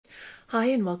Hi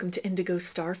and welcome to Indigo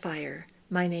Starfire.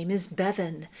 My name is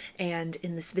Bevin, and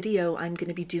in this video I'm going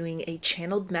to be doing a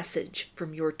channeled message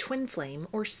from your twin flame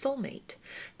or soulmate.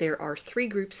 There are 3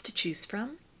 groups to choose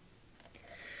from.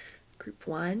 Group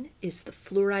 1 is the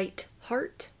Fluorite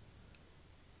heart.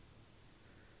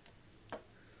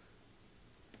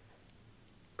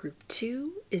 Group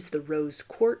 2 is the rose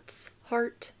quartz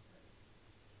heart.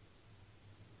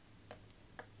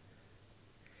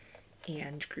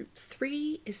 And group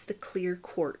 3 is the clear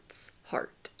quartz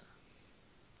heart.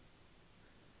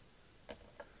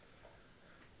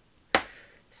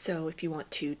 So if you want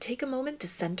to take a moment to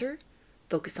center,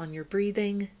 focus on your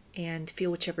breathing, and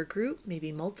feel whichever group,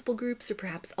 maybe multiple groups or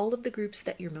perhaps all of the groups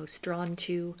that you're most drawn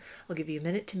to. I'll give you a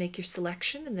minute to make your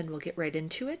selection and then we'll get right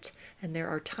into it. And there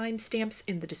are timestamps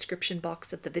in the description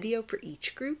box of the video for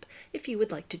each group if you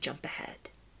would like to jump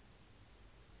ahead.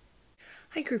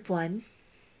 Hi, group 1.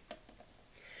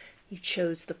 You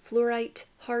chose the Fluorite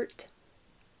heart.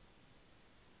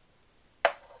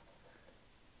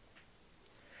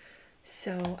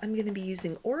 So I'm going to be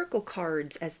using oracle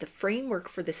cards as the framework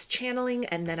for this channeling,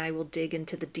 and then I will dig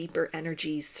into the deeper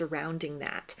energies surrounding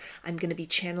that. I'm going to be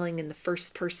channeling in the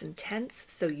first person tense,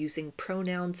 so using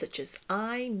pronouns such as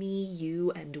I, me,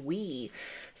 you, and we.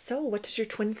 So what does your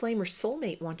twin flame or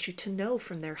soulmate want you to know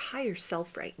from their higher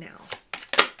self right now?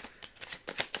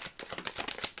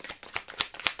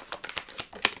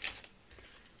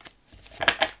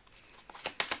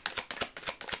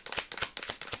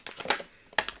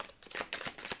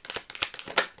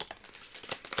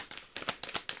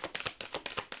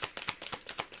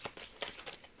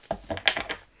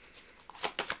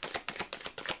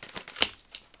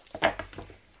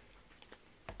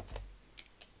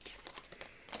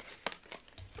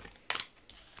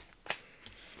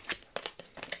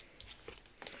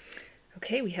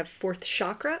 Okay, we have 4th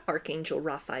chakra, Archangel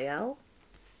Raphael,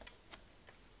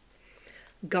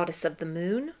 Goddess of the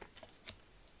Moon,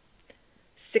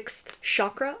 6th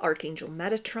chakra, Archangel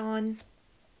Metatron,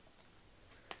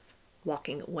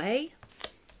 Walking Away,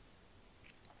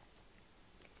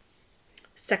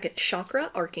 2nd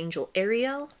chakra, Archangel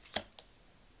Ariel,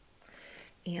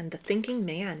 and the Thinking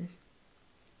Man.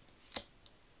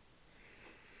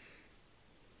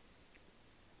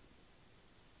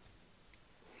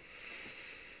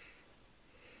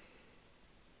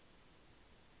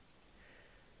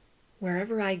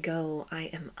 Wherever I go, I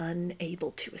am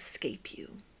unable to escape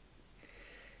you.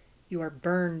 You are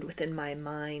burned within my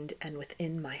mind and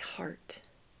within my heart.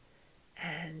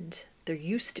 And there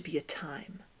used to be a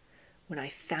time when I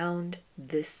found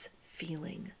this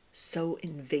feeling so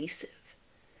invasive.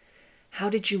 How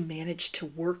did you manage to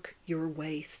work your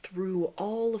way through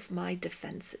all of my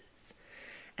defenses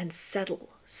and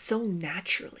settle so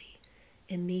naturally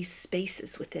in these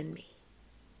spaces within me?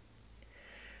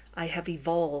 I have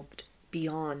evolved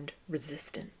beyond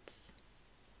resistance.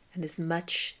 And as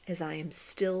much as I am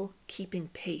still keeping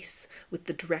pace with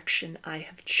the direction I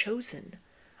have chosen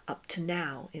up to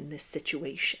now in this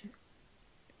situation,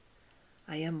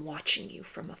 I am watching you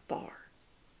from afar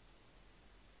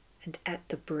and at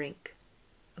the brink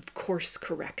of course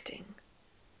correcting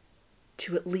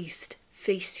to at least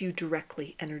face you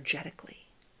directly energetically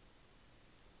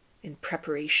in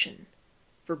preparation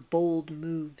for bold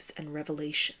moves and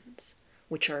revelations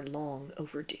which are long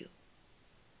overdue.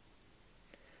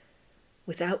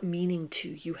 Without meaning to,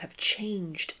 you have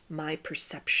changed my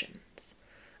perceptions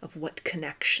of what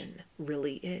connection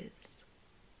really is.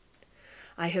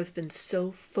 I have been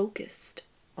so focused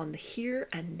on the here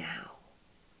and now,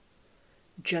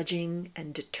 judging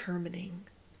and determining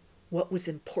what was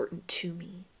important to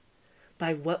me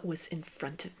by what was in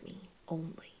front of me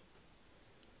only,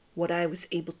 what I was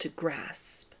able to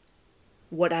grasp,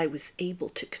 what I was able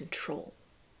to control.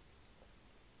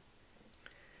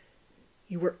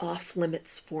 You were off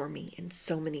limits for me in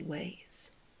so many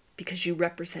ways because you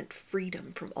represent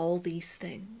freedom from all these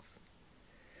things.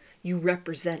 You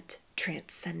represent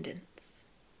transcendence.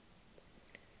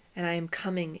 And I am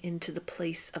coming into the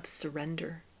place of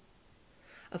surrender,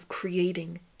 of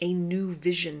creating a new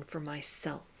vision for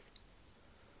myself,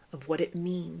 of what it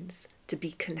means to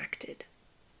be connected,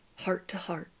 heart to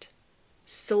heart,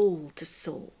 soul to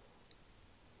soul,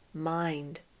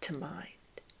 mind to mind,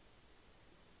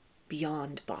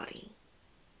 beyond body.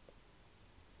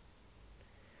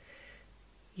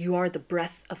 You are the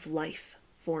breath of life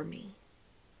for me,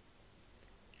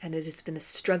 and it has been a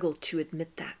struggle to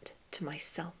admit that to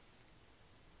myself.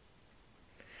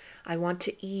 I want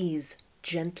to ease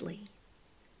gently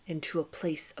into a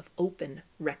place of open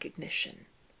recognition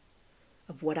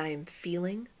of what I am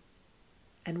feeling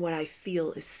and what I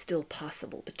feel is still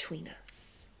possible between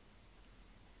us.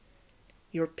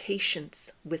 Your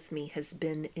patience with me has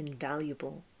been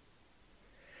invaluable.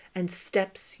 And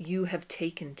steps you have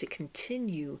taken to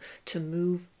continue to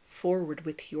move forward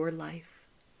with your life,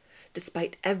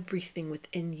 despite everything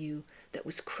within you that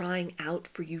was crying out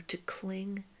for you to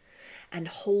cling and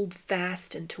hold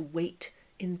fast and to wait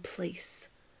in place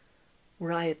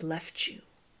where I had left you,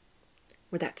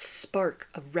 where that spark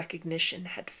of recognition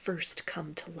had first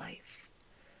come to life,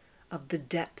 of the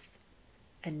depth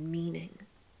and meaning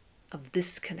of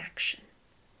this connection,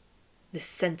 this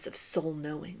sense of soul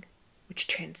knowing which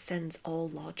transcends all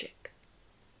logic.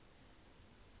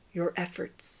 Your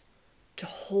efforts to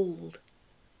hold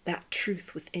that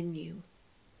truth within you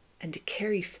and to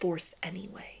carry forth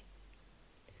anyway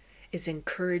is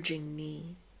encouraging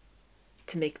me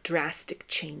to make drastic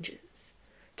changes,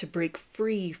 to break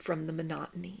free from the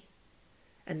monotony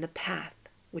and the path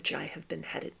which I have been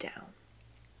headed down.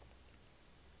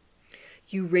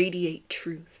 You radiate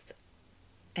truth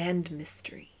and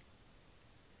mystery,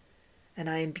 and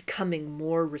I am becoming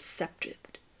more receptive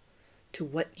to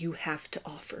what you have to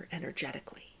offer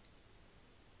energetically.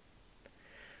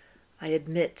 I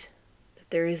admit that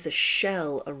there is a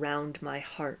shell around my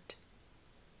heart,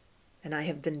 and I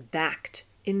have been backed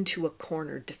into a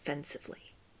corner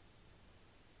defensively.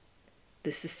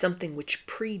 This is something which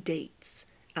predates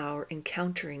our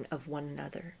encountering of one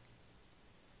another,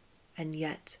 and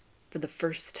yet, for the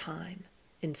first time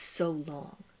in so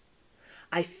long,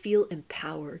 I feel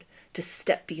empowered to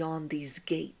step beyond these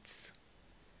gates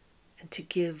and to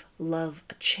give love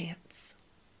a chance,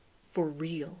 for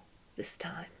real this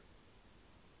time.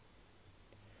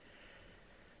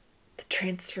 The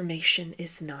transformation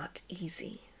is not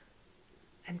easy,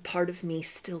 and part of me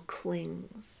still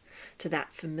clings to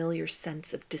that familiar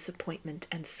sense of disappointment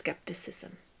and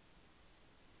skepticism.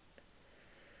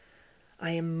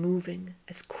 I am moving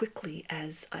as quickly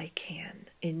as I can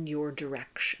in your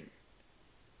direction.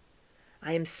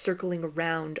 I am circling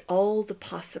around all the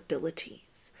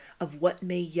possibilities of what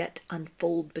may yet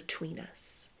unfold between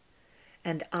us,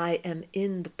 and I am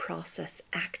in the process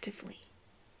actively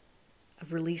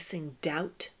of releasing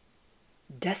doubt,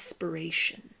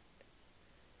 desperation,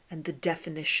 and the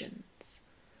definitions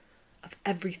of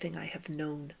everything I have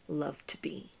known love to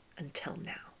be until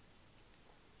now.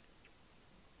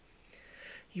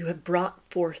 You have brought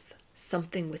forth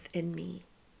something within me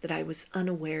that I was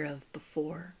unaware of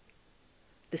before,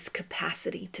 this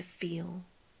capacity to feel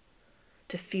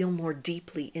more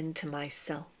deeply into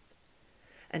myself,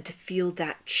 and to feel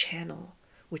that channel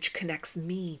which connects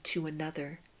me to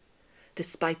another,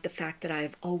 despite the fact that I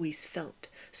have always felt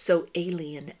so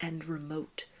alien and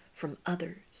remote from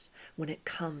others when it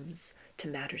comes to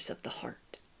matters of the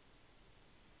heart.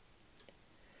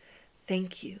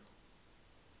 Thank you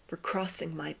for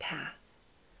crossing my path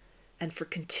and for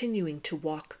continuing to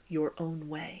walk your own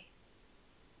way.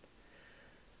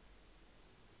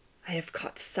 I have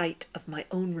caught sight of my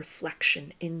own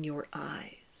reflection in your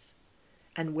eyes,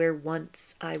 and where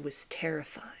once I was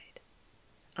terrified,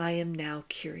 I am now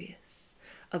curious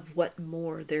of what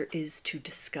more there is to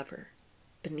discover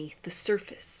beneath the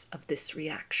surface of this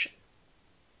reaction.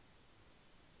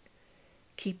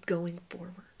 Keep going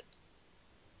forward.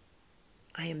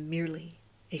 I am merely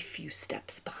a few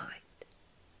steps behind.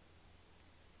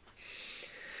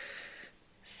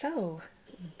 So,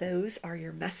 those are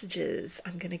your messages.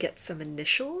 I'm going to get some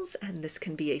initials, and this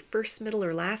can be a first, middle,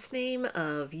 or last name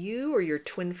of you or your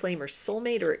twin flame or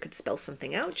soulmate, or it could spell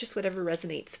something out, just whatever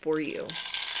resonates for you.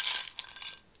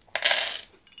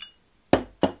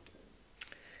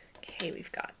 Okay,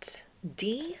 we've got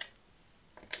D,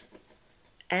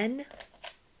 N,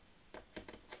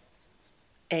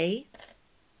 A,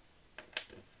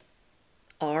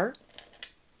 R,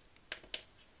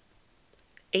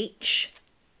 H,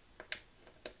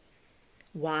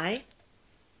 Y,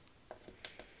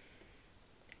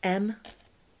 M,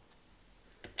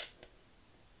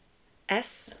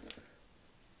 S,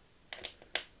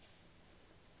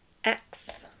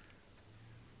 X,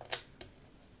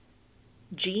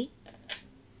 G,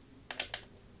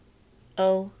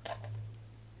 O,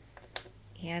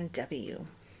 and W.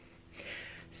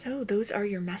 So those are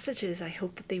your messages. I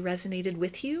hope that they resonated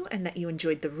with you and that you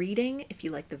enjoyed the reading. If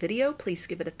you liked the video, please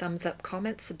give it a thumbs up,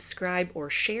 comment, subscribe, or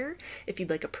share. If you'd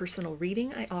like a personal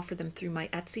reading, I offer them through my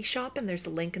Etsy shop, and there's a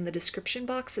link in the description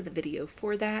box of the video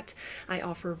for that. I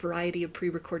offer a variety of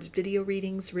pre-recorded video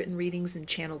readings, written readings, and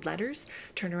channeled letters.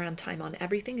 Turnaround time on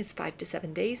everything is 5 to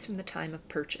 7 days from the time of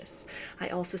purchase. I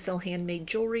also sell handmade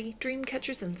jewelry, dream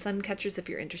catchers, and sun catchers if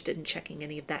you're interested in checking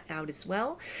any of that out as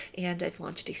well. And I've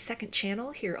launched a second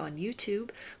channel, here on YouTube,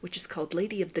 which is called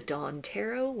Lady of the Dawn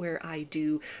Tarot, where I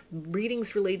do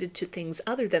readings related to things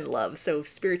other than love. So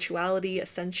spirituality,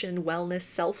 ascension, wellness,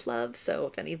 self-love. So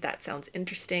if any of that sounds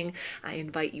interesting, I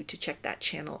invite you to check that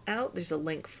channel out. There's a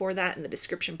link for that in the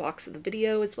description box of the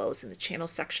video, as well as in the channel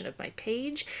section of my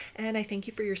page. And I thank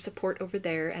you for your support over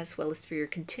there, as well as for your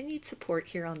continued support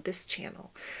here on this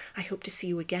channel. I hope to see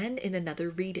you again in another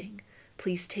reading.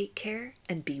 Please take care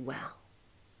and be well.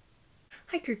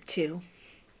 Hi, Group 2.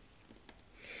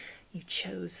 You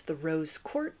chose the Rose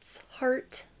Quartz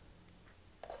Heart.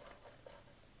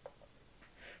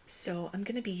 So I'm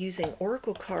going to be using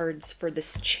oracle cards for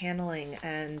this channeling,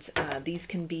 and these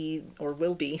can be, or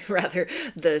will be rather,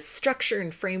 the structure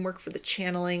and framework for the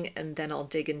channeling, and then I'll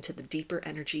dig into the deeper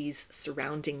energies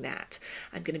surrounding that.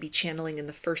 I'm going to be channeling in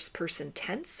the first person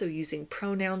tense, so using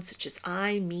pronouns such as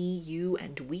I, me, you,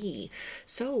 and we.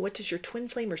 So what does your twin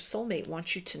flame or soulmate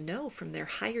want you to know from their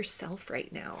higher self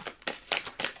right now?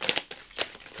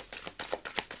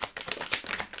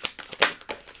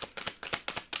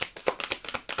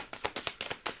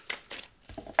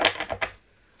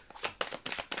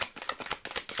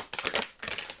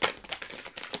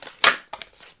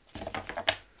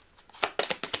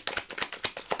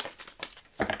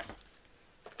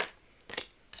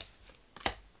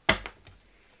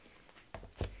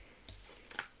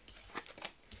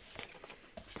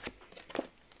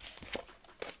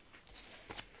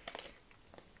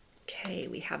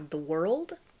 We have the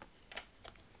World,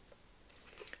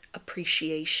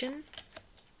 appreciation,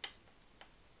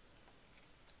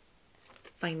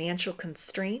 financial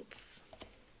constraints,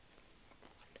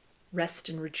 rest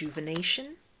and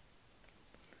rejuvenation,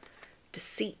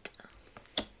 deceit,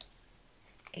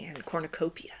 and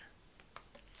cornucopia.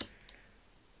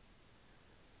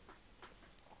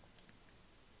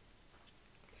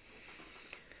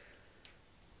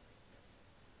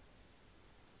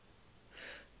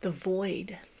 The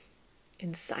void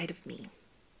inside of me,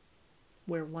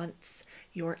 where once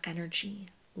your energy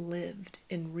lived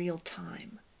in real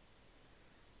time,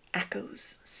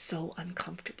 echoes so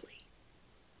uncomfortably.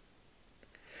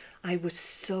 I was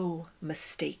so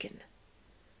mistaken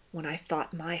when I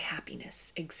thought my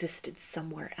happiness existed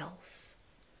somewhere else,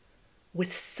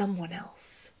 with someone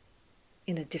else,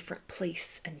 in a different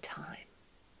place and time.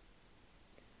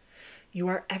 You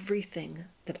are everything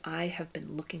that I have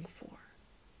been looking for,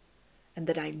 and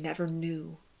that I never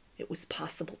knew it was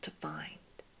possible to find.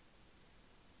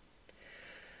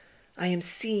 I am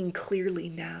seeing clearly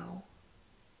now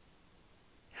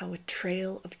how a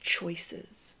trail of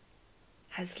choices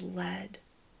has led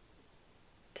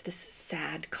to this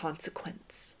sad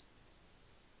consequence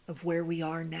of where we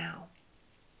are now.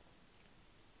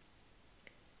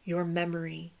 Your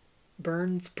memory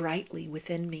burns brightly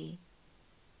within me,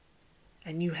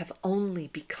 and you have only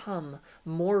become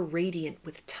more radiant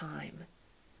with time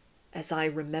as I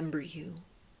remember you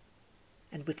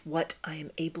and with what I am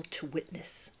able to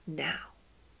witness now.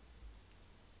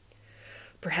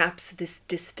 Perhaps this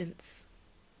distance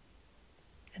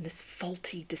and this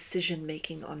faulty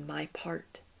decision-making on my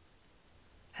part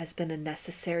has been a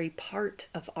necessary part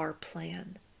of our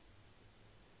plan.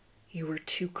 You were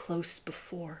too close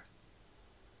before.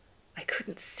 I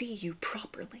couldn't see you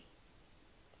properly.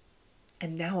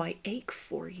 And now I ache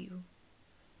for you,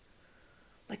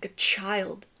 like a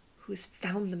child who has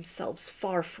found themselves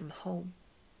far from home.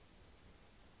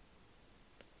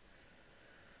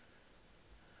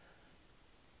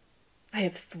 I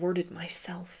have thwarted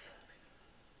myself,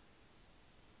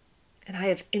 and I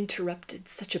have interrupted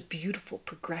such a beautiful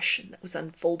progression that was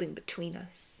unfolding between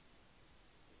us.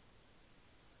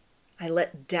 I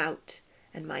let doubt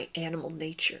and my animal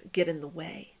nature get in the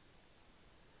way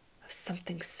of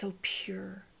something so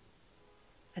pure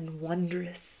and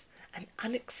wondrous and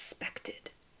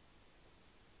unexpected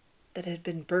that had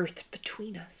been birthed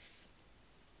between us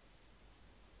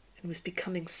and was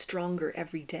becoming stronger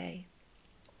every day.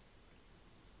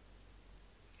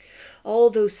 All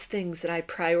those things that I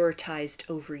prioritized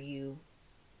over you,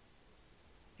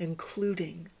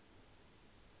 including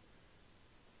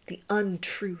the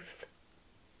untruth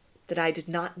that I did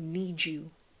not need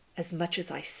you as much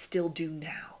as I still do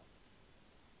now.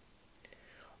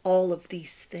 All of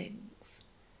these things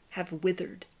have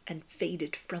withered and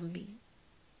faded from me,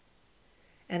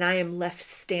 and I am left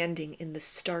standing in the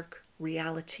stark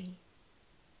reality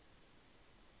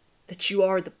that you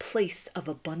are the place of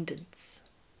abundance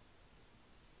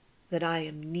that I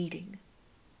am needing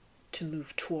to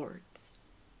move towards.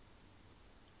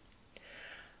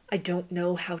 I don't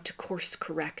know how to course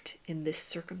correct in this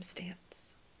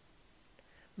circumstance.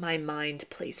 My mind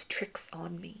plays tricks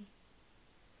on me,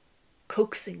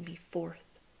 coaxing me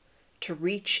forth to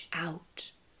reach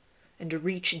out and to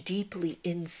reach deeply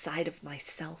inside of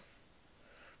myself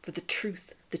for the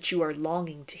truth that you are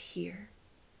longing to hear.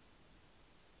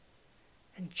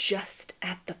 And just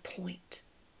at the point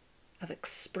of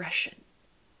expression,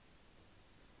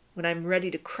 when I'm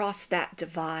ready to cross that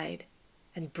divide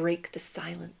and break the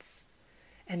silence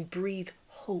and breathe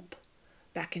hope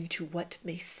back into what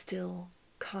may still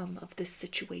come of this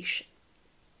situation,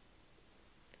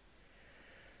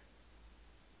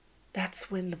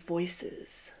 that's when the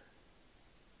voices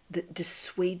that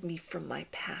dissuade me from my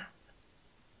path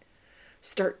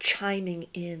start chiming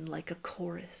in like a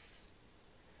chorus,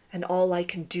 and all I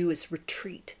can do is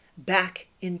retreat back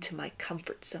into my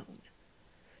comfort zone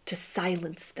to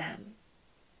silence them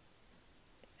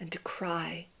and to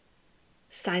cry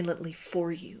silently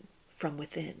for you from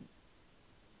within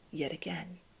yet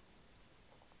again.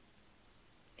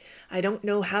 I don't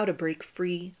know how to break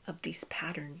free of these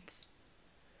patterns.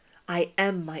 I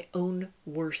am my own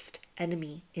worst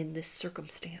enemy in this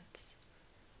circumstance.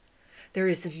 There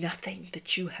is nothing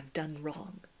that you have done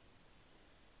wrong.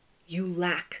 You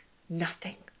lack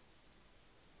nothing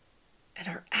and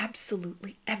are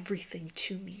absolutely everything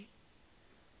to me,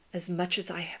 as much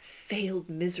as I have failed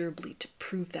miserably to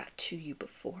prove that to you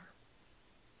before.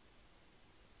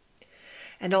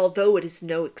 And although it is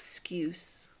no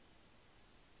excuse,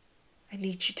 I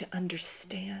need you to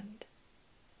understand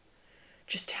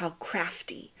just how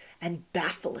crafty and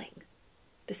baffling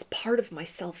this part of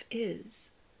myself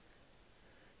is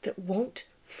that won't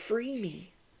free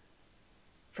me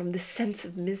from the sense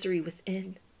of misery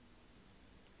within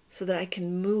so that I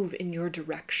can move in your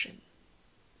direction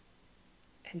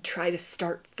and try to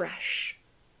start fresh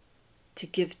to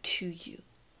give to you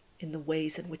in the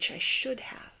ways in which I should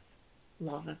have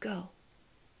long ago.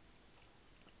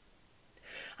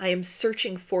 I am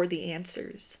searching for the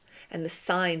answers, and the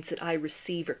signs that I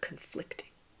receive are conflicting.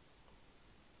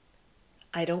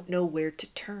 I don't know where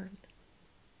to turn.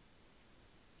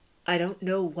 I don't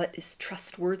know what is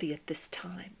trustworthy at this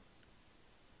time,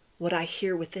 what I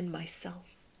hear within myself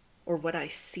or what I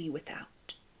see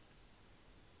without.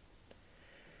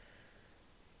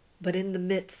 But in the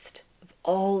midst of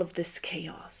all of this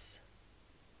chaos,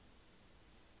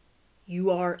 you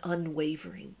are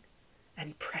unwavering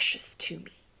and precious to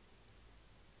me.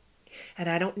 And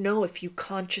I don't know if you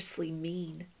consciously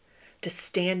mean to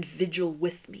stand vigil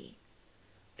with me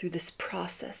through this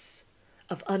process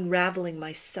of unraveling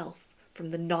myself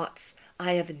from the knots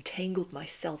I have entangled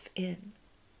myself in,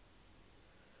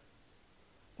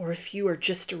 or if you are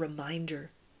just a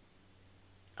reminder,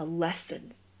 a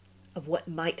lesson of what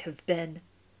might have been,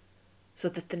 so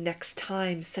that the next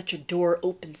time such a door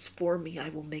opens for me, I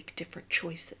will make different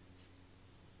choices.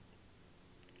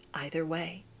 Either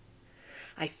way,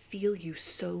 I feel you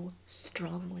so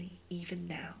strongly even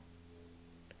now.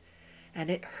 And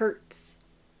it hurts,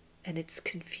 and it's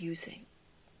confusing.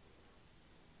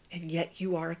 And yet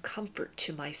you are a comfort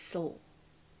to my soul.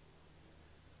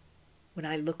 When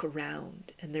I look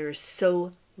around and there is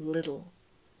so little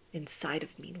inside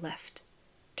of me left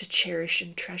to cherish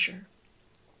and treasure.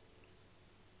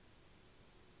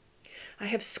 I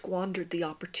have squandered the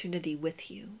opportunity with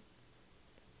you,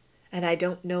 and I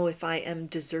don't know if I am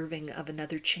deserving of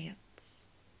another chance.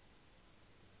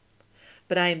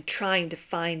 But I am trying to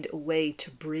find a way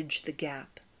to bridge the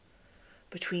gap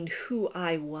between who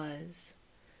I was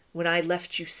when I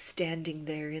left you standing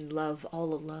there in love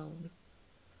all alone,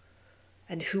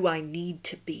 and who I need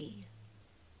to be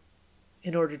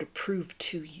in order to prove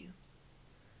to you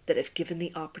that if given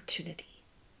the opportunity,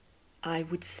 I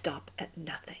would stop at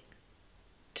nothing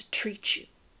to treat you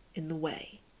in the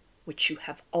way which you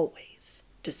have always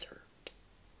deserved.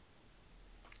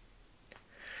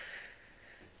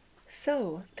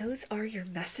 So those are your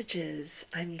messages.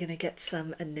 I'm going to get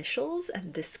some initials,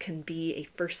 and this can be a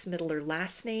first, middle, or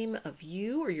last name of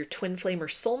you or your twin flame or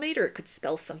soulmate, or it could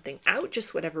spell something out,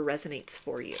 just whatever resonates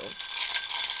for you.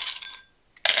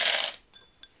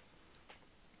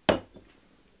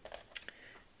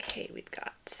 Okay, we've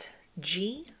got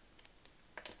G,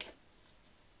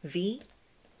 V,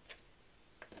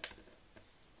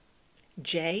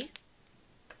 J,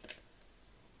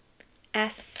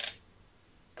 S,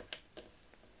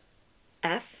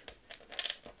 F,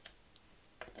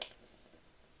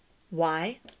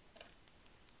 Y,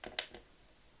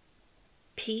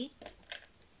 P,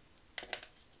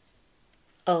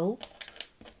 O,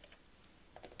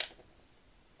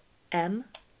 M,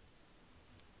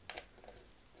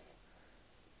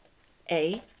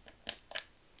 A,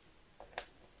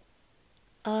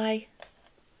 I,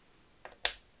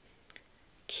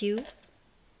 Q,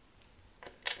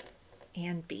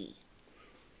 and B.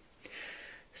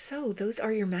 So those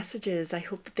are your messages. I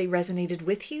hope that they resonated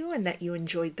with you and that you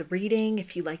enjoyed the reading.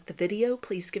 If you liked the video,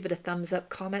 please give it a thumbs up,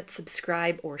 comment,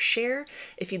 subscribe, or share.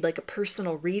 If you'd like a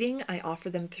personal reading, I offer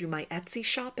them through my Etsy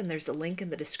shop, and there's a link in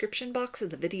the description box of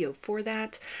the video for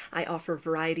that. I offer a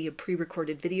variety of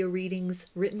pre-recorded video readings,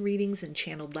 written readings, and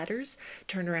channeled letters.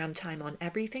 Turnaround time on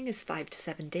everything is 5 to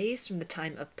 7 days from the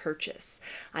time of purchase.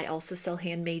 I also sell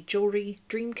handmade jewelry,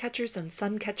 dream catchers, and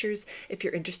sun catchers if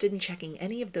you're interested in checking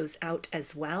any of those out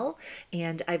as well.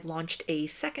 And I've launched a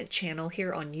second channel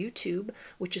here on YouTube,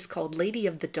 which is called Lady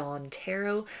of the Dawn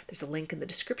Tarot. There's a link in the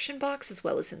description box as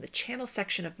well as in the channel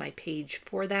section of my page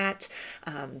for that.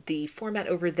 The format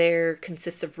over there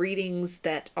consists of readings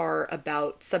that are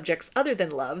about subjects other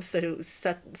than love, so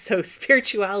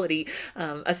spirituality,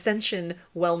 ascension,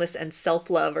 wellness, and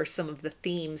self-love are some of the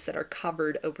themes that are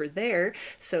covered over there.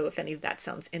 So if any of that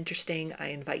sounds interesting, I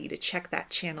invite you to check that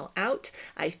channel out.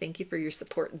 I thank you for your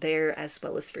support there as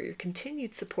well as for your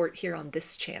continued support here on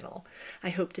this channel. I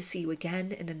hope to see you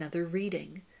again in another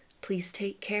reading. Please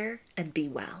take care and be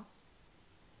well.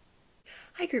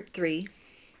 Hi, Group 3.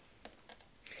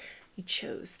 You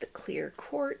chose the clear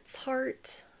quartz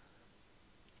heart.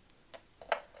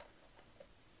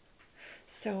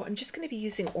 So I'm just going to be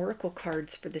using oracle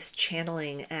cards for this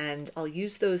channeling, and I'll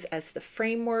use those as the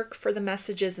framework for the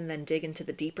messages and then dig into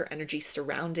the deeper energy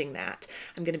surrounding that.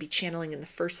 I'm going to be channeling in the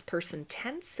first person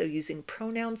tense, so using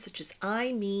pronouns such as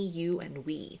I, me, you, and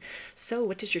we. So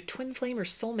what does your twin flame or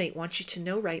soulmate want you to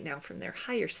know right now from their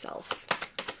higher self?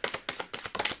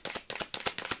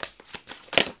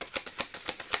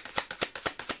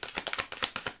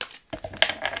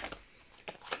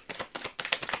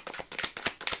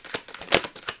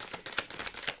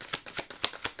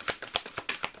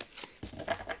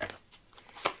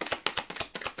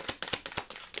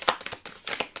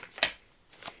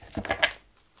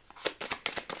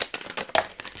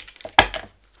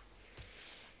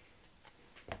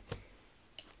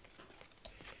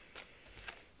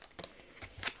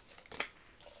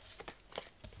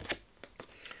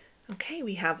 Okay,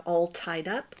 we have all tied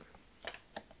up,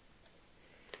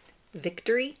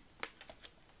 victory,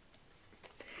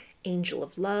 angel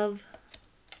of love,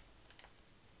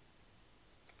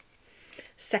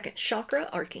 second chakra,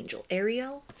 Archangel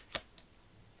Ariel,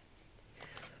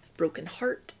 broken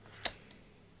heart,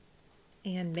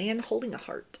 and man holding a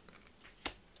heart.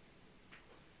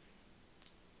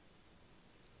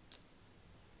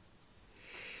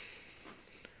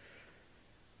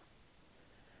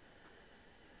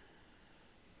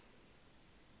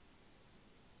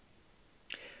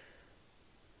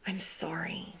 I'm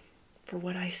sorry for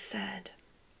what I said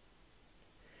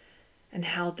and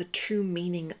how the true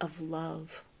meaning of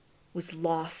love was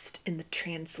lost in the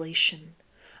translation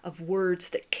of words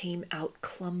that came out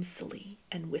clumsily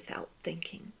and without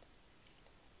thinking.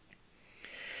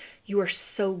 You are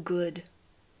so good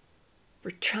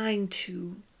for trying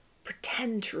to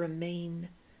pretend to remain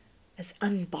as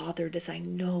unbothered as I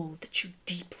know that you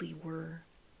deeply were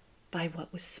by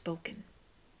what was spoken.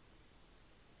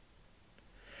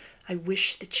 I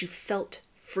wish that you felt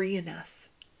free enough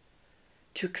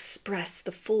to express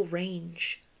the full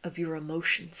range of your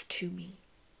emotions to me.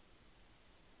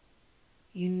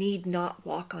 You need not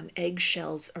walk on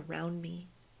eggshells around me,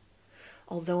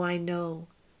 although I know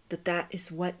that that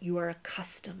is what you are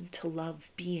accustomed to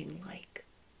love being like.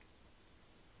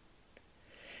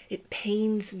 It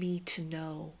pains me to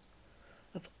know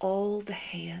of all the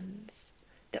hands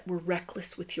that were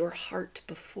reckless with your heart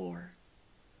before.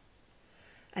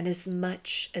 And as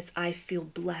much as I feel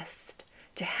blessed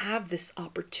to have this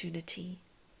opportunity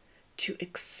to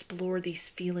explore these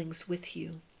feelings with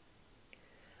you,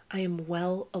 I am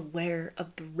well aware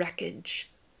of the wreckage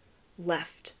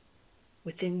left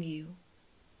within you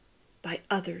by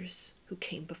others who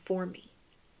came before me.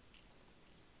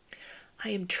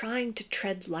 I am trying to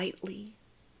tread lightly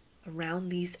around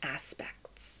these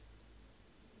aspects.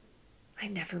 I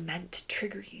never meant to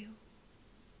trigger you.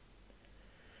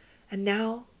 And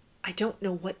now I don't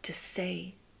know what to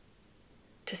say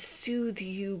to soothe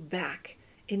you back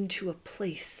into a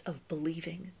place of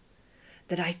believing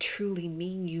that I truly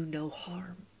mean you no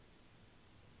harm.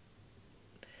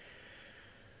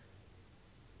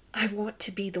 I want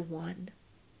to be the one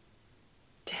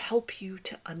to help you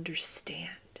to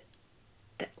understand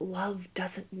that love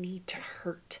doesn't need to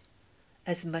hurt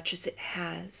as much as it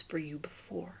has for you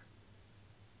before.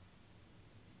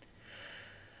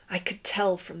 I could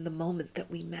tell from the moment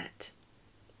that we met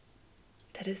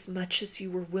that as much as you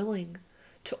were willing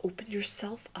to open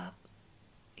yourself up,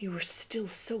 you were still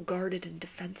so guarded and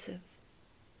defensive.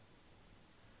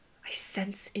 I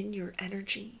sense in your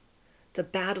energy the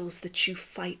battles that you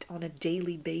fight on a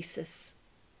daily basis.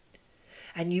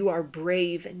 And you are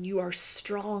brave and you are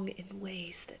strong in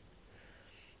ways that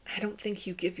I don't think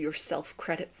you give yourself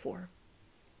credit for.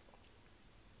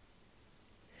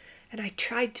 And I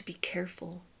tried to be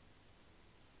careful,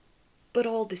 but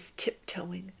all this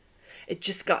tiptoeing, it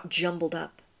just got jumbled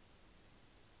up.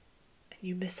 And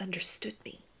you misunderstood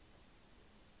me.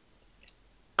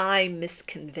 I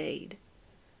misconveyed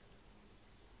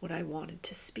what I wanted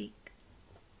to speak.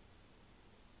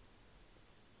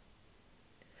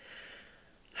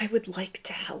 I would like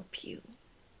to help you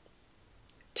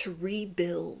to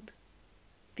rebuild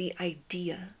the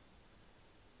idea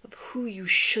of who you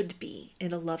should be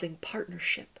in a loving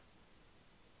partnership.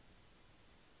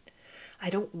 I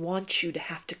don't want you to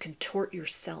have to contort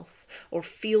yourself or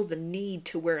feel the need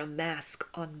to wear a mask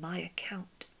on my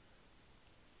account.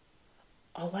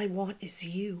 All I want is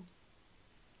you,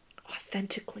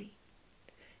 authentically,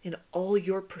 in all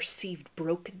your perceived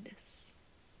brokenness.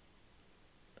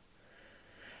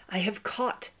 I have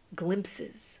caught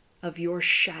glimpses of your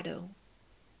shadow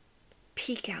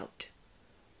peek out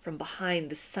from behind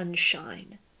the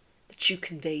sunshine that you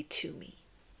convey to me.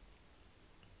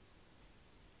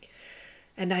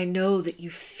 And I know that you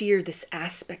fear this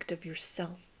aspect of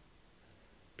yourself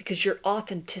because your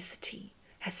authenticity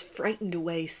has frightened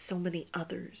away so many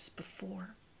others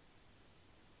before.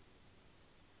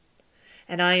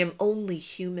 And I am only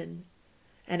human,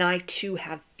 and I too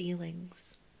have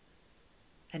feelings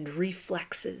and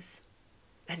reflexes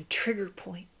and trigger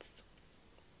points.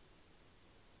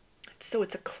 So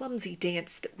it's a clumsy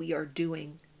dance that we are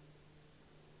doing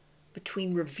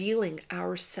between revealing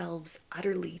ourselves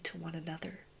utterly to one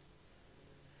another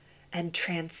and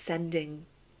transcending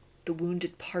the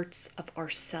wounded parts of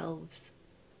ourselves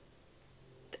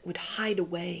that would hide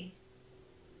away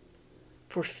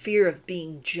for fear of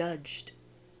being judged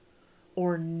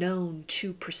or known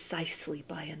too precisely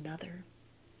by another.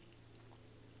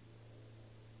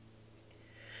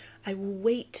 I will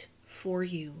wait for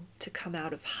you to come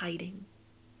out of hiding.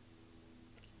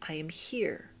 I am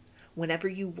here whenever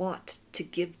you want to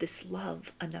give this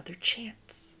love another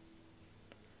chance.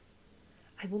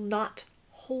 I will not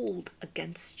hold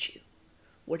against you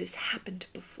what has happened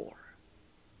before,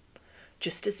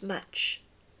 just as much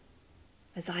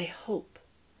as I hope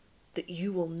that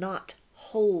you will not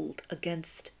hold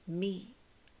against me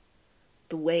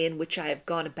the way in which I have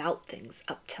gone about things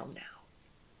up till now.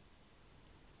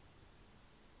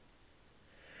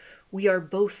 We are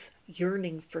both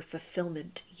yearning for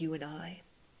fulfillment, you and I.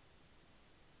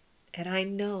 And I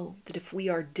know that if we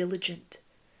are diligent,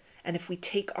 and if we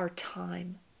take our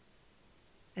time,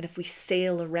 and if we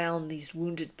sail around these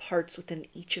wounded parts within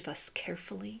each of us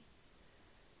carefully,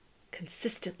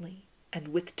 consistently, and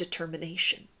with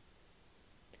determination,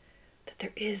 that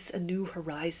there is a new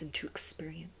horizon to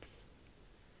experience,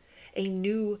 a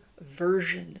new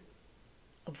version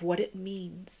of what it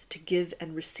means to give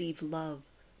and receive love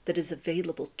that is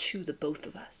available to the both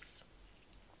of us.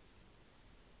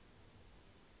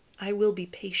 I will be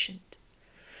patient,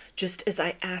 just as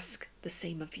I ask the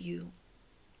same of you.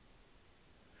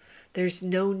 There's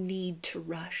no need to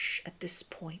rush at this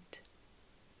point.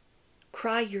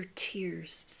 Cry your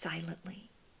tears silently.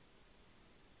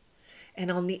 And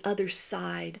on the other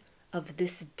side of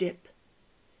this dip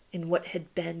in what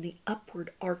had been the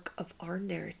upward arc of our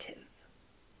narrative,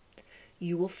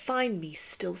 you will find me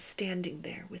still standing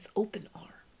there with open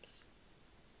arms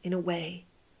in a way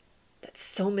that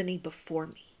so many before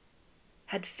me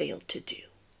had failed to do.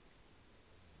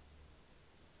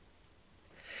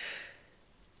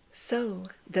 So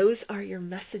those are your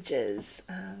messages.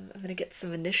 I'm going to get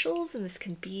some initials, and this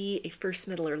can be a first,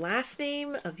 middle, or last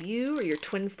name of you or your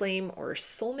twin flame or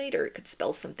soulmate, or it could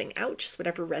spell something out, just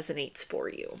whatever resonates for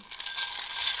you.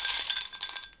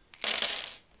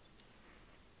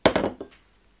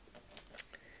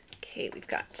 Okay, we've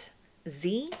got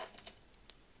Z,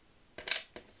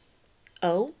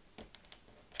 O,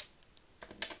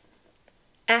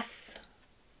 S,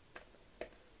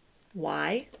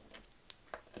 Y,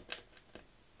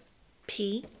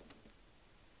 P,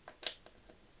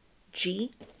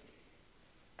 G,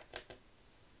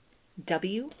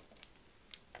 W,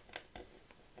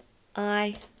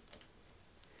 I,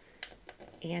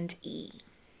 and E.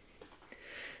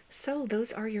 So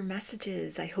those are your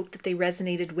messages. I hope that they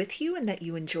resonated with you and that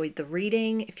you enjoyed the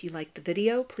reading. If you liked the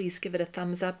video, please give it a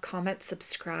thumbs up, comment,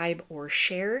 subscribe, or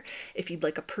share. If you'd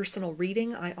like a personal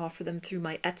reading, I offer them through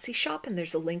my Etsy shop, and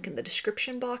there's a link in the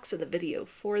description box of the video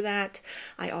for that.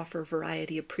 I offer a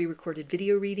variety of pre-recorded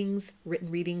video readings, written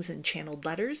readings, and channeled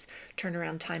letters.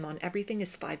 Turnaround time on everything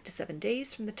is 5 to 7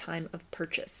 days from the time of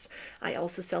purchase. I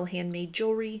also sell handmade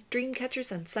jewelry, dream catchers,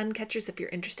 and sun catchers if you're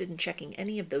interested in checking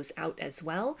any of those out as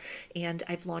well. And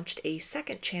I've launched a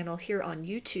second channel here on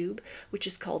YouTube, which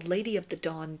is called Lady of the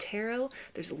Dawn Tarot.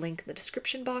 There's a link in the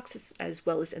description box as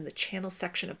well as in the channel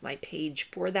section of my page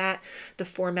for that. The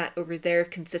format over there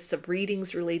consists of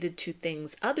readings related to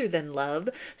things other than love,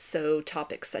 so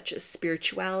topics such as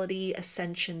spirituality,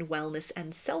 ascension, wellness,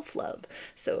 and self-love.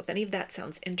 So if any of that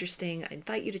sounds interesting, I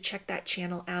invite you to check that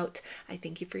channel out. I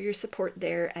thank you for your support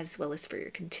there, as well as for your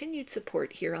continued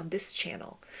support here on this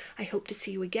channel. I hope to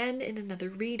see you again in another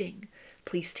reading.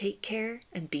 Please take care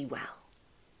and be well.